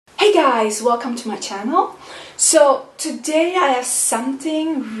guys, welcome to my channel. So today I have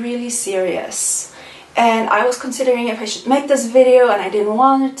something really serious and I was considering if I should make this video and I didn't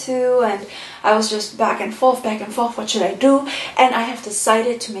want to, and I was just back and forth, what should I do, and I have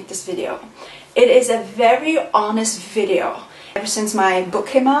decided to make this video. It is a very honest video. Ever since my book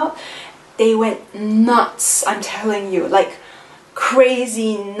came out, they went nuts, I'm telling you, like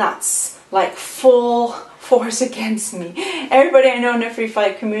crazy nuts, like full force against me. Everybody I know in the free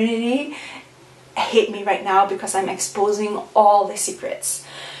flight community hate me right now because I'm exposing all the secrets.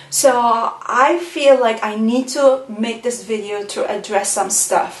 So I feel like I need to make this video to address some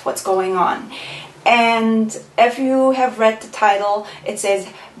stuff, what's going on. And if you have read the title, it says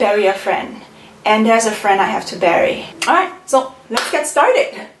bury a friend. And there's a friend I have to bury. Alright, so let's get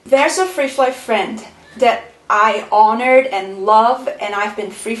started. There's a free flight friend that I honored and love, and I've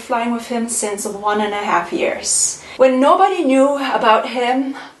been free flying with him since 1.5 years. When nobody knew about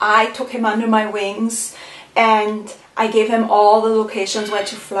him, I took him under my wings and I gave him all the locations where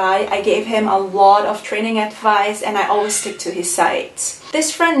to fly. I gave him a lot of training advice and I always stick to his side.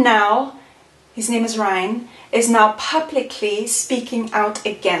 This friend now, his name is Ryan, is now publicly speaking out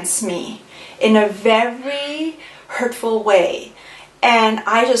against me in a very hurtful way. And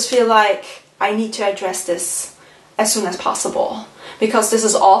I just feel like I need to address this as soon as possible because this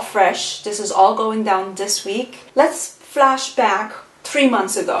is all fresh. This is all going down this week. Let's flash back 3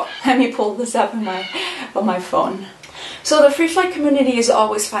 months ago. Let me pull this up on my phone. So the free flight community is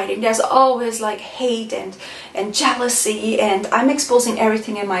always fighting. There's always like hate and jealousy, and I'm exposing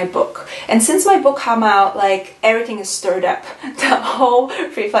everything in my book. And since my book came out, like everything is stirred up. The whole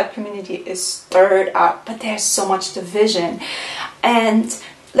free flight community is stirred up, but there's so much division. And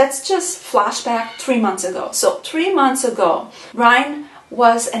let's just flash back 3 months ago. So 3 months ago, Ryan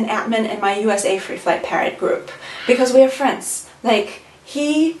was an admin in my USA Free Flight Parrot group because we are friends. Like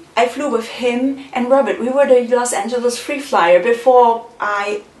I flew with him and Robert. We were the Los Angeles free flyer before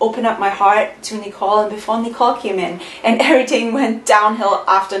I opened up my heart to Nicole and before Nicole came in. And everything went downhill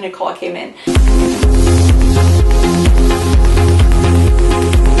after Nicole came in.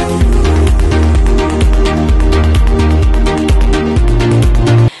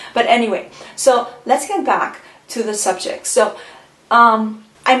 But anyway, so let's get back to the subject. So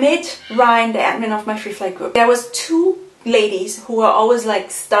I made Ryan the admin of my free flight group. There was 2 ladies who were always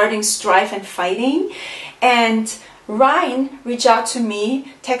like starting strife and fighting, and Ryan reached out to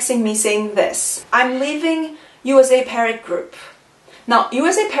me, texting me saying this: I'm leaving USA Parrot Group. Now,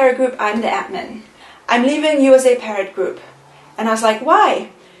 USA Parrot Group, I'm the admin. I'm leaving USA Parrot Group. And I was like, why?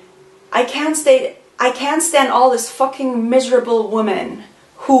 I can't stand all this fucking miserable woman.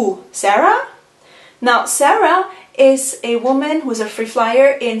 Who? Sarah? Now, Sarah is a woman who's a free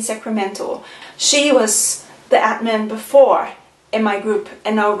flyer in Sacramento. She was the admin before in my group,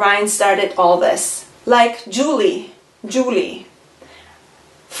 and now Ryan started all this. Like Julie,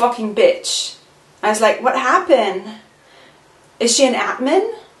 fucking bitch. I was like, what happened? Is she an admin?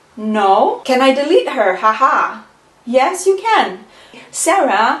 No. Can I delete her? Haha. Yes, you can.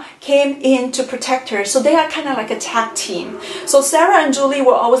 Sarah came in to protect her, so they are kind of like a tag team. So Sarah and Julie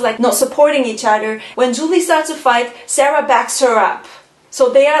were always like not supporting each other. When Julie starts to fight, Sarah backs her up. So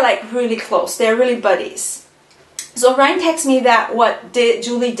they are like really close. They're really buddies. So Ryan texts me that what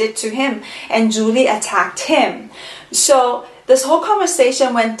Julie did to him, and Julie attacked him. So this whole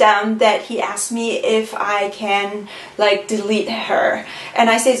conversation went down that he asked me if I can like delete her, and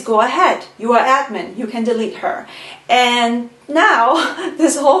I says, go ahead, you are admin, you can delete her. And now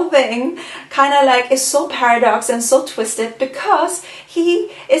this whole thing kind of like is so paradox and so twisted because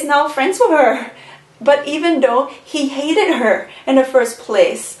he is now friends with her, but even though he hated her in the first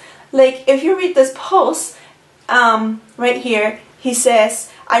place. Like if you read this post right here, he says,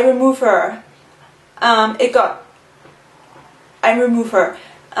 I remove her. I remove her.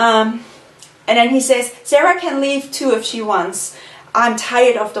 And then he says, Sarah can leave too if she wants. I'm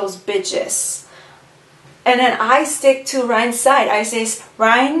tired of those bitches. And then I stick to Ryan's side. I says,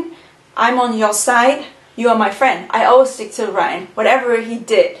 Ryan, I'm on your side. You are my friend. I always stick to Ryan, whatever he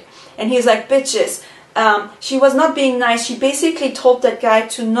did. And he's like, bitches. She was not being nice. She basically told that guy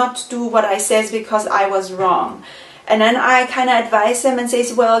to not do what I says because I was wrong. And then I kind of advise him and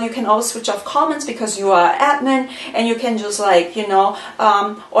says, well, you can always switch off comments because you are admin, and you can just like, you know,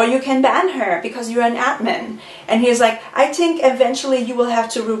 or you can ban her because you're an admin. And he's like, I think eventually you will have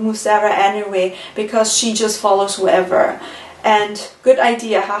to remove Sarah anyway because she just follows whoever. And good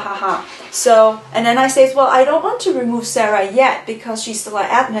idea, ha ha ha. So, and then I say, well, I don't want to remove Sarah yet because she's still an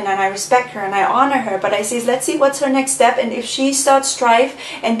admin and I respect her and I honor her. But I say, let's see what's her next step. And if she starts strife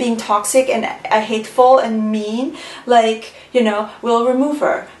and being toxic and hateful and mean, like, you know, we'll remove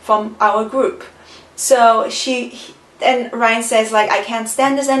her from our group. So and Ryan says, like, I can't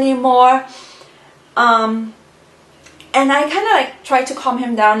stand this anymore. And I kind of like try to calm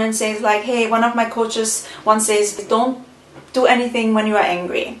him down and say, like, hey, one of my coaches once says, don't do anything when you are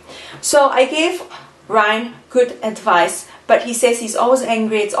angry. So I gave Ryan good advice, but he says he's always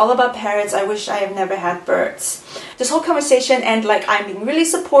angry. It's all about parrots. I wish I have never had birds. This whole conversation, and like I'm being really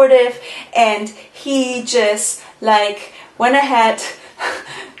supportive, and he just like went ahead,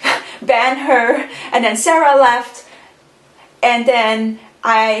 banned her, and then Sarah left, and then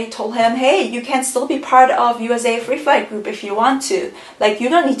I told him, hey, you can still be part of USA Free Flight group if you want to. Like, you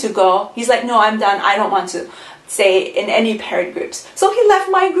don't need to go. He's like, no, I'm done. I don't want to say in any parrot groups. So he left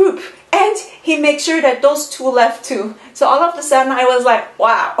my group and he made sure that those two left too. So all of a sudden I was like,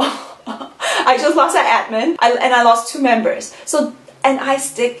 wow, I just lost an admin and I lost 2 members. So, and I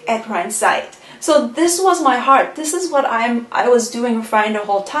stick at Ryan's side. So this was my heart. This is what I was doing with Ryan the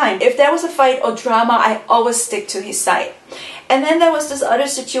whole time. If there was a fight or drama, I always stick to his side. And then there was this other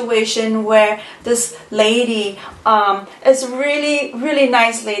situation where this lady is really, really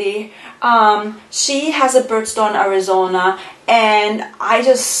nice lady. She has a bird store in Arizona, and I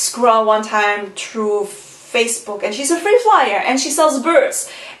just scroll one time through Facebook, and she's a free flyer and she sells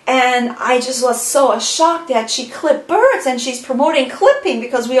birds. And I just was so shocked that she clipped birds and she's promoting clipping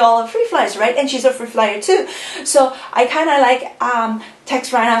because we all are free flyers, right? And she's a free flyer too. So I kind of like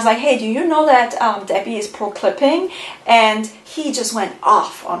text Ryan. I was like, hey, do you know that Debbie is pro clipping? And he just went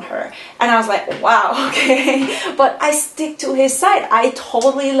off on her. And I was like, wow, okay. But I stick to his side. I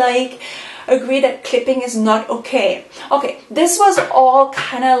totally like agree that clipping is not okay. Okay, this was all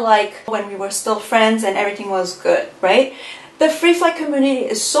kind of like when we were still friends and everything was good, right? The free flight community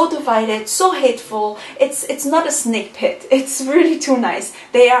is so divided, so hateful. It's not a snake pit. It's really too nice.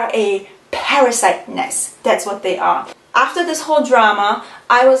 They are a parasite nest. That's what they are. After this whole drama,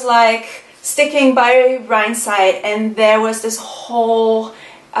 I was like sticking by Ryan's side, and there was this whole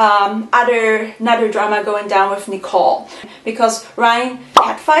another drama going down with Nicole, because Ryan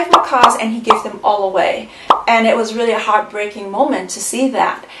had 5 macaws and he gave them all away, and it was really a heartbreaking moment to see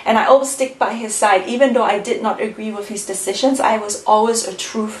that. And I always stick by his side, even though I did not agree with his decisions. I was always a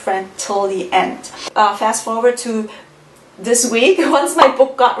true friend till the end. Fast forward to this week, once my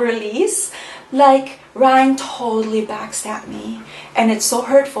book got released, like Ryan totally backstabbed me, and it's so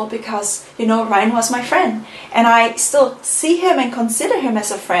hurtful because, you know, Ryan was my friend and I still see him and consider him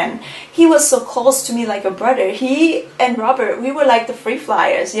as a friend. He was so close to me like a brother. He and Robert, we were like the free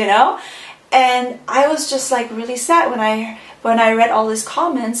flyers, you know. And I was just like really sad when I read all these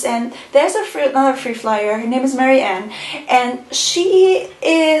comments. And there's another free flyer. Her name is Marianne, and she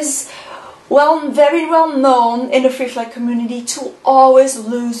is very well known in the free flight community to always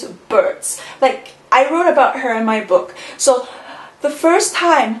lose birds. Like, I wrote about her in my book. So the first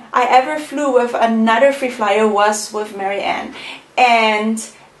time I ever flew with another free flyer was with Marianne, and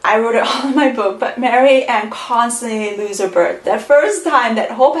I wrote it all in my book. But Marianne constantly loses a bird. The first time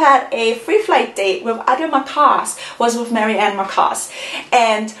that Hope had a free flight date with other macaws was with Marianne macaws,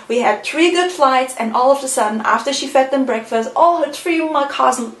 and we had 3 good flights, and all of a sudden, after she fed them breakfast, all her 3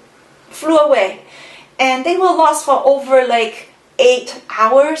 macaws flew away, and they were lost for over like 8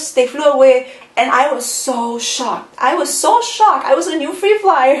 hours. They flew away, and I was so shocked. I was so shocked. I was a new free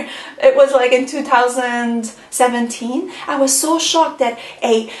flyer. It was like in 2017. I was so shocked that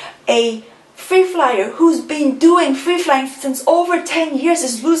a free flyer who's been doing free flying since over 10 years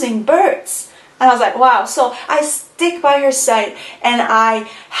is losing birds. And I was like, wow. So I stick by her side and I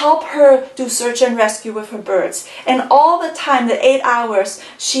help her do search and rescue with her birds. And all the time, the 8 hours,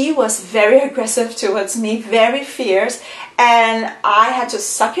 she was very aggressive towards me, very fierce. And I had to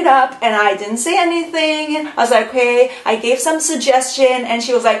suck it up, and I didn't say anything. I was like, okay, I gave some suggestion, and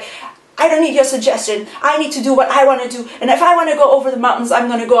she was like, I don't need your suggestion. I need to do what I want to do. And if I want to go over the mountains, I'm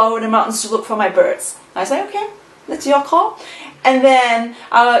going to go over the mountains to look for my birds. I was like, okay, that's your call. And then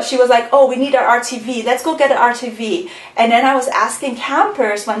she was like, oh, we need our RTV. Let's go get an RTV. And then I was asking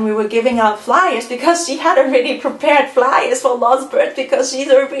campers when we were giving out flyers, because she had already prepared flyers for lost birds, because she's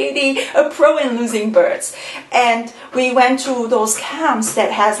already a pro in losing birds. And we went to those camps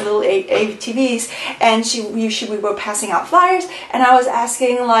that has little ATVs, and we were passing out flyers. And I was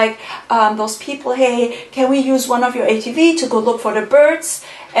asking like those people, hey, can we use one of your ATV to go look for the birds?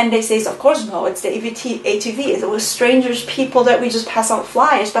 And they say, of course, no, it's the ATV. It was strangers, people that we just pass out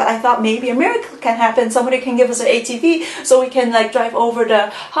flyers. But I thought maybe a miracle can happen. Somebody can give us an ATV so we can like drive over the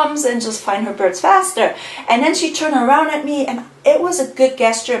humps and just find her birds faster. And then she turned around at me, and it was a good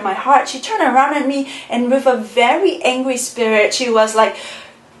gesture in my heart. She turned around at me, and with a very angry spirit, she was like,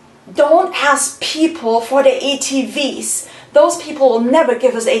 don't ask people for the ATVs. Those people will never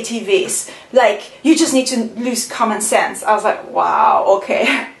give us ATVs. Like, you just need to lose common sense. I was like, wow,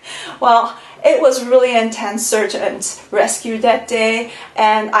 okay. Well, it was really intense search and rescue that day,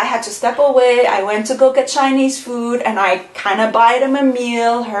 and I had to step away. I went to go get Chinese food, and I kind of buy them a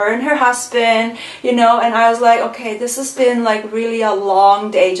meal, her and her husband, you know, and I was like, okay, this has been like really a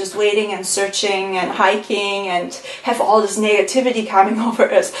long day, just waiting and searching and hiking and have all this negativity coming over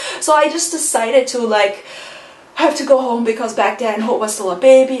us. So I just decided to like, have to go home, because back then Hope was still a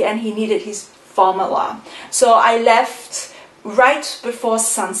baby and he needed his formula. So I left right before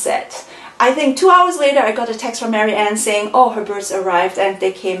sunset. I think 2 hours later I got a text from Mary Ann saying, oh, her birds arrived and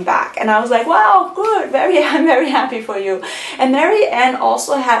they came back. And I was like, wow, good, I'm very happy for you. And Mary Ann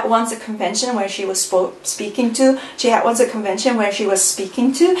also had once a convention where she was speaking to. She had once a convention where she was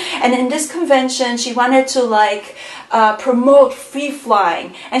speaking to. And in this convention she wanted to like promote free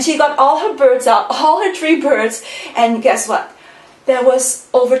flying. And she got all her birds out, all her 3 birds. And guess what? There was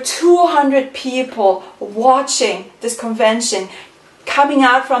over 200 people watching this convention, coming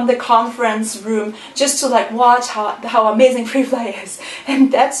out from the conference room just to like watch how amazing free fly is.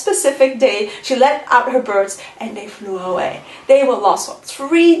 And that specific day she let out her birds and they flew away. They were lost for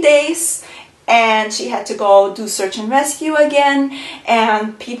 3 days, and she had to go do search and rescue again,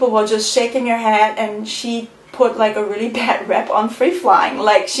 and people were just shaking their head, and she put like a really bad rep on free flying.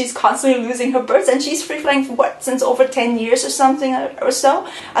 Like, she's constantly losing her birds, and she's free flying for what, since over 10 years or something or so.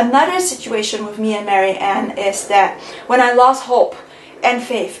 Another situation with me and Mary Ann is that when I lost hope and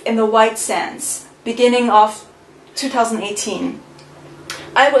faith in the white sands, beginning of 2018,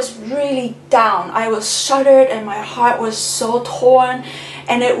 I was really down. I was shattered and my heart was so torn.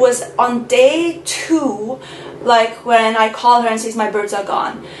 And it was on day 2, like when I called her and says my birds are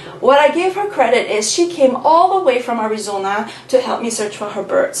gone. What I gave her credit is she came all the way from Arizona to help me search for her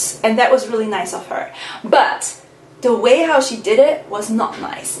birds. And that was really nice of her. But the way how she did it was not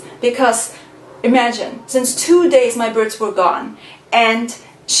nice. Because imagine, since 2 days my birds were gone. And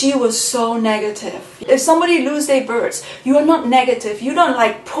she was so negative. If somebody lose their birds, you are not negative. You don't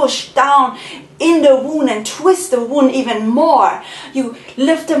like push down in the wound and twist the wound even more. You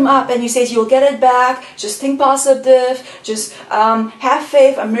lift them up and you say you'll get it back. Just think positive. Just have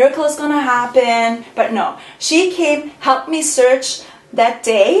faith. A miracle is gonna happen. But no, she came, helped me search that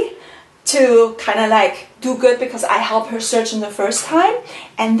day to kind of like do good, because I helped her search in the first time.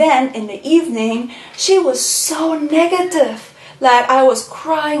 And then in the evening, she was so negative. Like, I was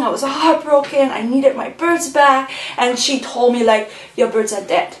crying, I was heartbroken, I needed my birds back, and she told me like, your birds are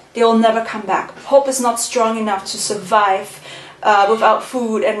dead, they'll never come back. Hope is not strong enough to survive without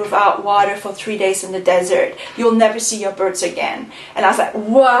food and without water for 3 days in the desert. You'll never see your birds again. And I was like,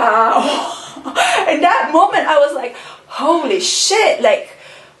 wow. In that moment I was like, holy shit, like,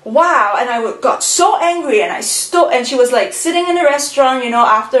 wow. And I got so angry, and I stood, and she was like sitting in a restaurant, you know,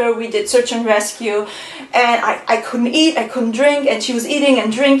 after we did search and rescue, and I couldn't eat, I couldn't drink, and she was eating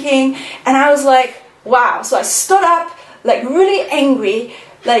and drinking, and I was like, wow. So I stood up like really angry,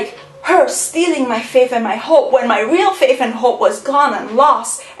 like her stealing my faith and my hope when my real faith and hope was gone and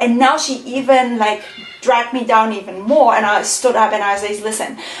lost. And now she even like dragged me down even more. And I stood up and I said,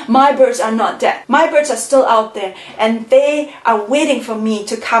 listen, my birds are not dead. My birds are still out there, and they are waiting for me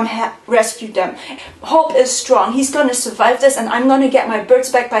to come rescue them. Hope is strong. He's going to survive this, and I'm going to get my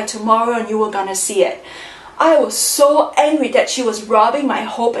birds back by tomorrow, and you were going to see it. I was so angry that she was robbing my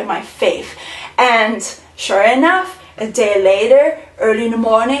hope and my faith. And sure enough, a day later, early in the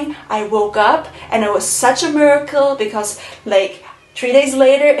morning, I woke up, and it was such a miracle, because like 3 days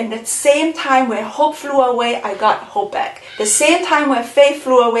later, in the same time where hope flew away, I got hope back. The same time where faith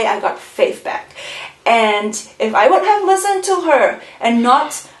flew away, I got faith back. And if I would have listened to her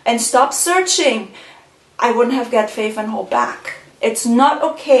and stopped searching, I wouldn't have got faith and hope back. It's not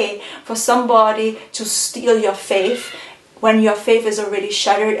okay for somebody to steal your faith when your faith is already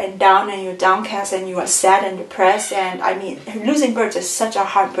shattered and down, and you're downcast and you are sad and depressed. And I mean, losing birds is such a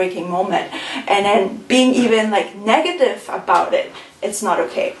heartbreaking moment. And then being even like negative about it, it's not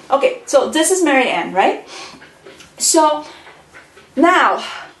okay. Okay, so this is Mary Ann, right? So now,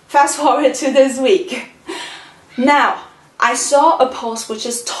 fast forward to this week. Now, I saw a post which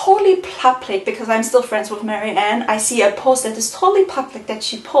is totally public, because I'm still friends with Mary Ann. I see a post that is totally public that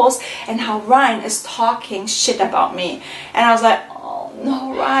she posts, and how Ryan is talking shit about me. And I was like, oh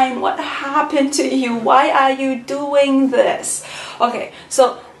no, Ryan, what happened to you? Why are you doing this? Okay,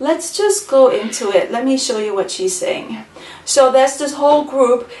 so let's just go into it. Let me show you what she's saying. So there's this whole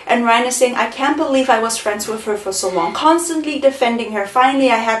group, and Ryan is saying, I can't believe I was friends with her for so long, constantly defending her. Finally,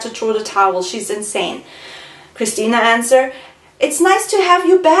 I had to throw the towel. She's insane. Christina answered, it's nice to have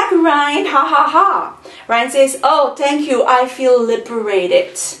you back, Ryan. Ha ha ha. Ryan says, oh, thank you. I feel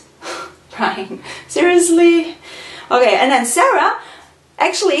liberated. Ryan, seriously? Okay, and then Sarah,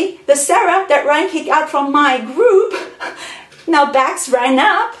 actually, the Sarah that Ryan kicked out from my group, now backs Ryan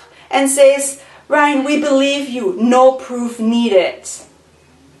up and says, Ryan, we believe you. No proof needed.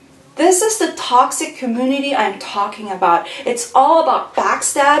 This is the toxic community I'm talking about. It's all about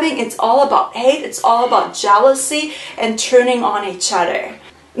backstabbing. It's all about hate. It's all about jealousy and turning on each other.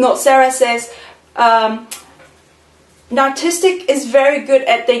 No, Sarah says, narcissistic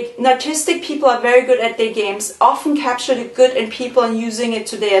people are very good at their games, often capture the good in people and using it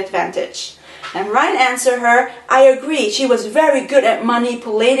to their advantage. And Ryan answered her, I agree, she was very good at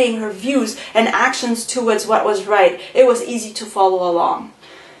manipulating her views and actions towards what was right. It was easy to follow along.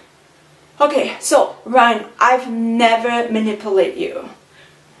 Okay, so Ryan, I've never manipulated you.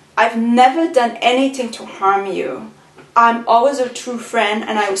 I've never done anything to harm you. I'm always a true friend,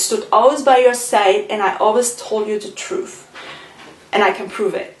 and I stood always by your side, and I always told you the truth. And I can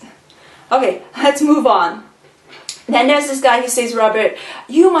prove it. Okay, let's move on. Then there's this guy who says, Robert,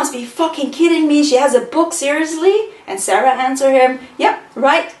 you must be fucking kidding me. She has a book, seriously? And Sarah answered him, yep,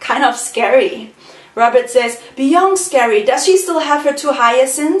 right, kind of scary. Robert says, beyond scary, does she still have her 2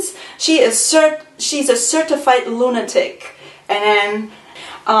 hyacinths? She's a certified lunatic. And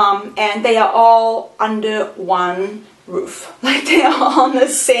they are all under one roof. Like they are all on the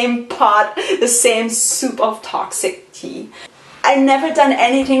same pot, the same soup of toxic tea. I've never done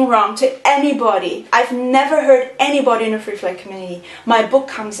anything wrong to anybody. I've never hurt anybody in the Free Flight community. My book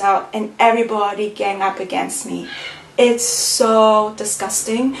comes out and everybody gang up against me. It's so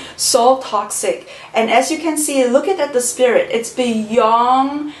disgusting, so toxic. And as you can see, look at the spirit. It's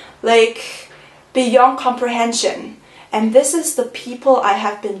beyond comprehension. And this is the people I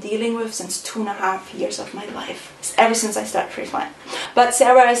have been dealing with since 2.5 years of my life, ever since I started Free Flight. But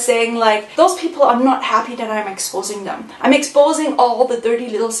Sarah is saying, like, those people are not happy that I'm exposing them. I'm exposing all the dirty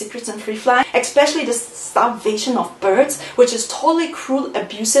little secrets in Free Flight, especially the starvation of birds, which is totally cruel,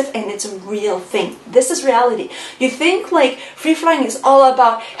 abusive, and it's a real thing. This is reality. You think like free flying is all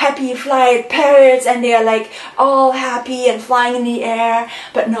about happy flight parrots and they are like all happy and flying in the air,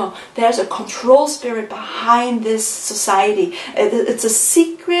 but no, there's a control spirit behind this society. It's a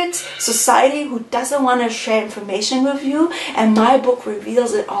secret society who doesn't want to share information with you, and my book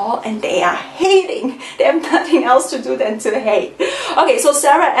reveals it all, and they are hating. They have nothing else to do than to hate. Okay, so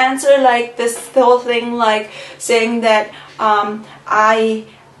Sarah answered like this whole thing, like saying that I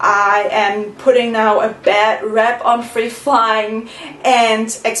am putting now a bad rep on free flying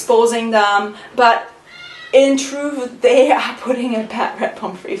and exposing them, but in truth, they are putting a bad rep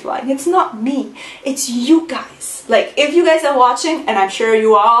on free flying. It's not me, it's you guys. Like, if you guys are watching, and I'm sure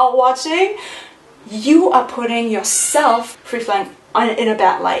you are all watching, you are putting yourself, free flying, in a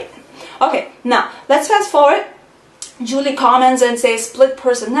bad light. Okay, now let's fast forward. Julie comments and says split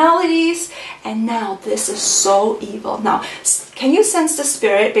personalities, and now this is so evil. Now, can you sense the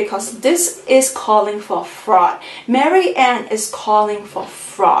spirit? Because this is calling for fraud. Mary Ann is calling for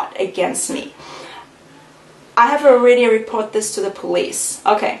fraud against me. I have already reported this to the police.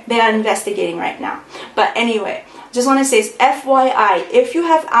 Okay, they are investigating right now. But anyway, just want to say, FYI, if you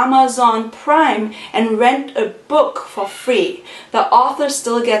have Amazon Prime and rent a book for free, the author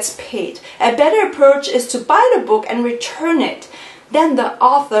still gets paid. A better approach is to buy the book and return it. Then the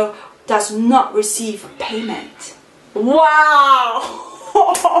author does not receive payment. Wow!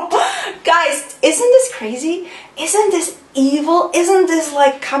 Guys, isn't this crazy? Isn't this evil? Isn't this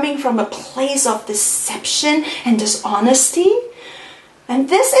like coming from a place of deception and dishonesty? And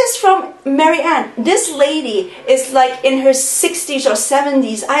this is from Mary Ann. This lady is like in her 60s or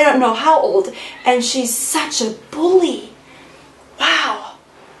 70s, I don't know how old, and she's such a bully. Wow.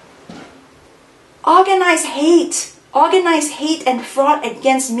 Organized hate and fraud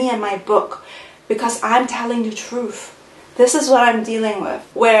against me and my book, because I'm telling the truth. This is what I'm dealing with,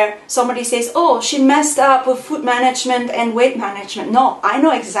 where somebody says, oh, she messed up with food management and weight management. No, I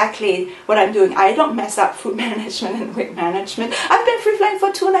know exactly what I'm doing. I don't mess up food management and weight management. I've been free flying for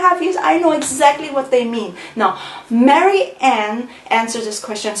 2.5 years. I know exactly what they mean. Now, Mary Ann answers this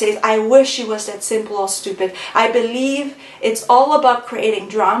question, says, I wish she was that simple or stupid. I believe it's all about creating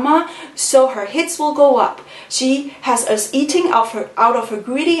drama, so her hits will go up. She has us eating out of her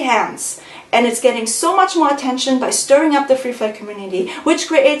greedy hands. and it's getting so much more attention by stirring up the free flight community, which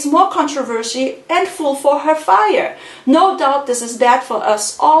creates more controversy and fuel for her fire. No doubt this is bad for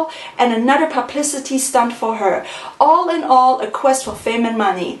us all and another publicity stunt for her. All in all, a quest for fame and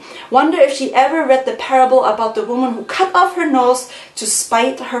money. Wonder if she ever read the parable about the woman who cut off her nose to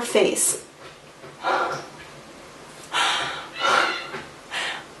spite her face.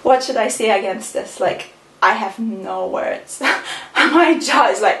 What should I say against this? Like, I have no words. My jaw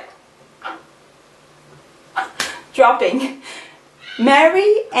is like dropping.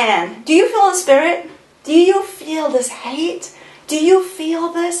 Mary Ann, do you feel the spirit? Do you feel this hate? Do you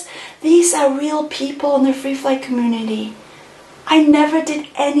feel this? These are real people in the free flight community. I never did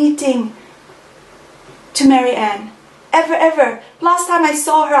anything to Mary Ann. Ever, ever. Last time I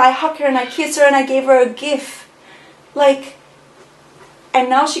saw her, I hugged her and I kissed her and I gave her a gift. Like, and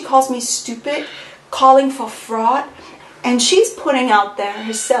now she calls me stupid, calling for fraud, and she's putting out there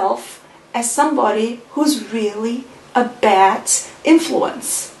herself as somebody who's really a bad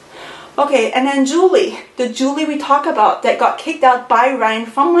influence. Okay, and then Julie, the Julie we talk about that got kicked out by Ryan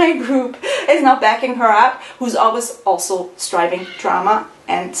from my group, is now backing her up, who's always also striving drama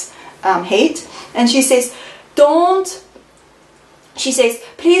and hate. And she says,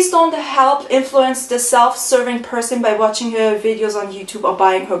 please don't help influence the self-serving person by watching her videos on YouTube or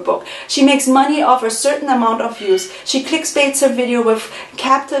buying her book. She makes money off a certain amount of views. She clickbaits her video with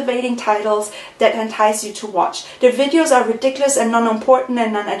captivating titles that entice you to watch. Their videos are ridiculous and non-important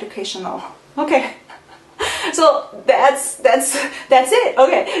and non-educational. Okay, so that's it.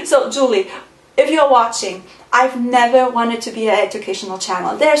 Okay, so Julie, if you're watching, I've never wanted to be an educational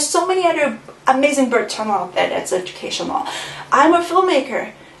channel. There are so many other amazing bird channels out there that's educational. I'm a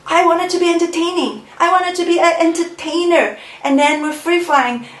filmmaker. I wanted to be entertaining. I wanted to be an entertainer. And then with free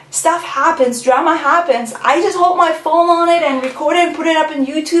flying, stuff happens, drama happens. I just hold my phone on it and record it and put it up on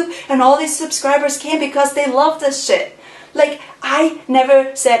YouTube, and all these subscribers came because they love this shit. Like, I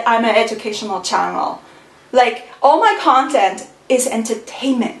never said I'm an educational channel. Like, all my content is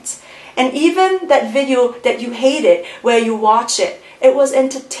entertainment. And even that video that you hated, where you watch it, it was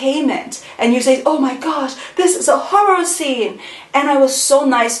entertainment. And you say, oh my gosh, this is a horror scene. And I was so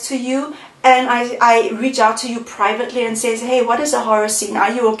nice to you. And I reach out to you privately and say, hey, what is a horror scene?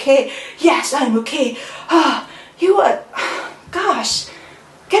 Are you okay? Yes, I'm okay. Gosh,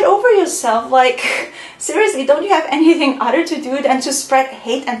 get over yourself. Like, seriously, don't you have anything other to do than to spread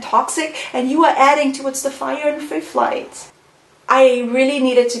hate and toxic? And you are adding towards the fire in free flight. I really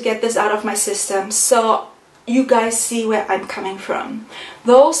needed to get this out of my system so you guys see where I'm coming from.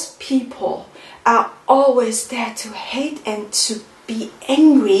 Those people are always there to hate and to be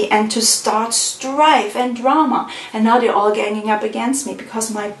angry and to start strife and drama. And now they're all ganging up against me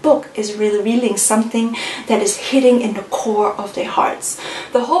because my book is revealing something that is hitting in the core of their hearts.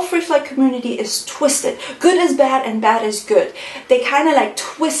 The whole free flight community is twisted. Good is bad and bad is good. They kind of like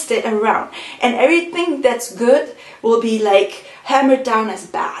twist it around. And everything that's good will be like hammered down as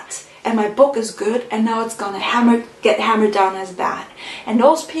bad. And my book is good, and now it's gonna get hammered down as bad. And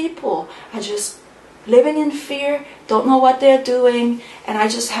those people are just living in fear, don't know what they're doing, and I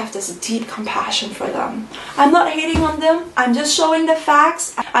just have this deep compassion for them. I'm not hating on them, I'm just showing the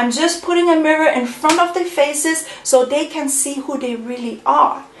facts. I'm just putting a mirror in front of their faces so they can see who they really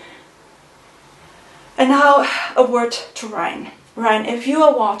are. And now a word to Ryan. Ryan, if you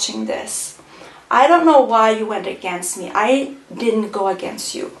are watching this, I don't know why you went against me. I didn't go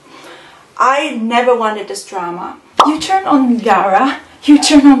against you. I never wanted this drama. You turn on Yara, you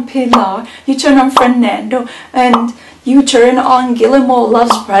turn on Pilar, you turn on Fernando, and you turn on Guillermo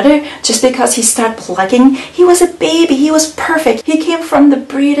Love's brother just because he started plugging. He was a baby, he was perfect. He came from the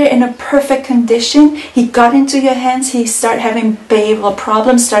breeder in a perfect condition. He got into your hands, he started having behavioral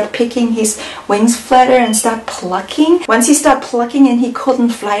problems, started picking his wings flatter and started plucking. Once he started plucking and he couldn't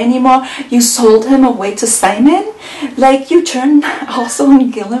fly anymore, you sold him away to Simon. Like, you turn also on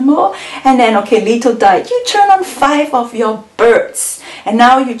Guillermo, and then okay, Lito died. You turn on 5 of your birds, and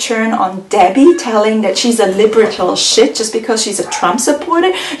now you turn on Debbie, telling that she's a liberal shit just because she's a Trump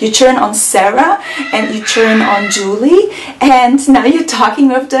supporter. You turn on Sarah, and you turn on Julie, and now you're talking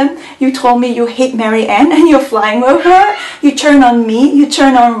with them. You told me you hate Mary Ann and you're flying with her. You turn on me, you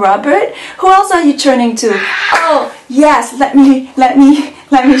turn on Robert. Who else are you turning to? Oh yes, let me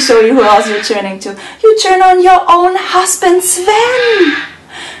show you who else you're turning to. You turn on your own husband, Sven.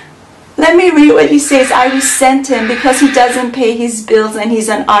 Let me read what he says. I resent him because he doesn't pay his bills and he's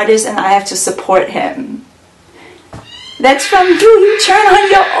an artist and I have to support him. That's from you. You turn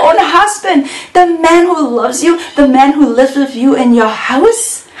on your own husband. The man who loves you. The man who lives with you in your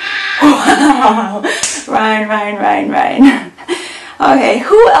house. Wow. Ryan. Okay,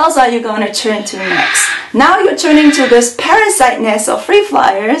 who else are you going to turn to next? Now you're turning to this parasite nest of free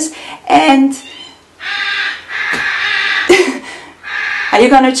flyers, and are you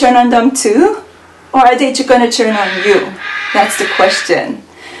going to turn on them too? Or are they going to turn on you? That's the question.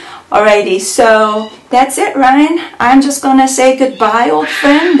 Alrighty, so that's it, Ryan. I'm just going to say goodbye, old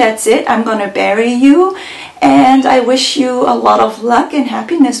friend. That's it. I'm going to bury you. And I wish you a lot of luck and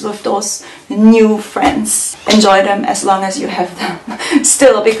happiness with those new friends. Enjoy them as long as you have them.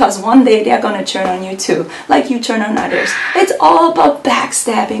 Still, because one day they're going to turn on you too, like you turn on others. It's all about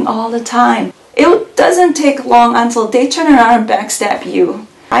backstabbing all the time. It doesn't take long until they turn around and backstab you.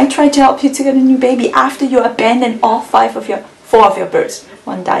 I tried to help you to get a new baby after you abandoned all four of your birds.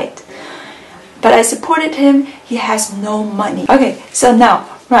 One died. But I supported him. He has no money. Okay, so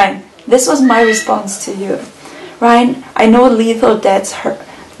now, Ryan, this was my response to you. Ryan, I know Lethal's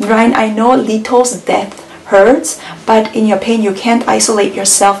death hurts, but in your pain you can't isolate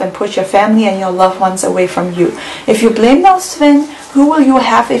yourself and push your family and your loved ones away from you. If you blame now Sven, who will you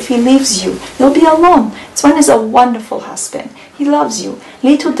have if he leaves you? You'll be alone. Sven is a wonderful husband. He loves you.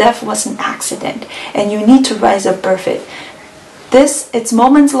 Lethal's death was an accident, and you need to rise above it. It's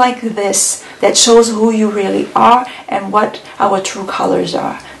moments like this that shows who you really are and what our true colors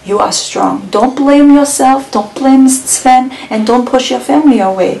are. You are strong. Don't blame yourself, don't blame Sven, and don't push your family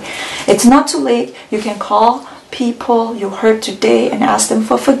away. It's not too late. You can call people you hurt today and ask them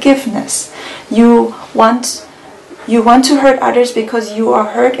for forgiveness. You want to hurt others because you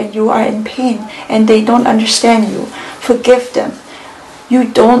are hurt and you are in pain and they don't understand you. Forgive them. You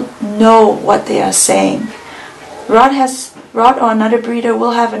don't know what they are saying. Rod or another breeder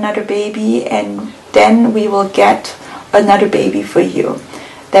will have another baby, and then we will get another baby for you.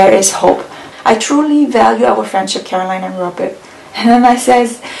 There is hope. I truly value our friendship, Caroline and Robert. And then I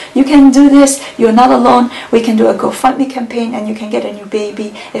says, you can do this, you're not alone, we can do a GoFundMe campaign and you can get a new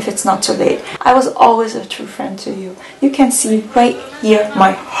baby if it's not too late. I was always a true friend to you. You can see right here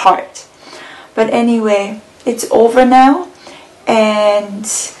my heart. But anyway, it's over now, and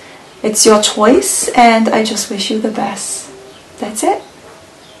it's your choice, and I just wish you the best. That's it.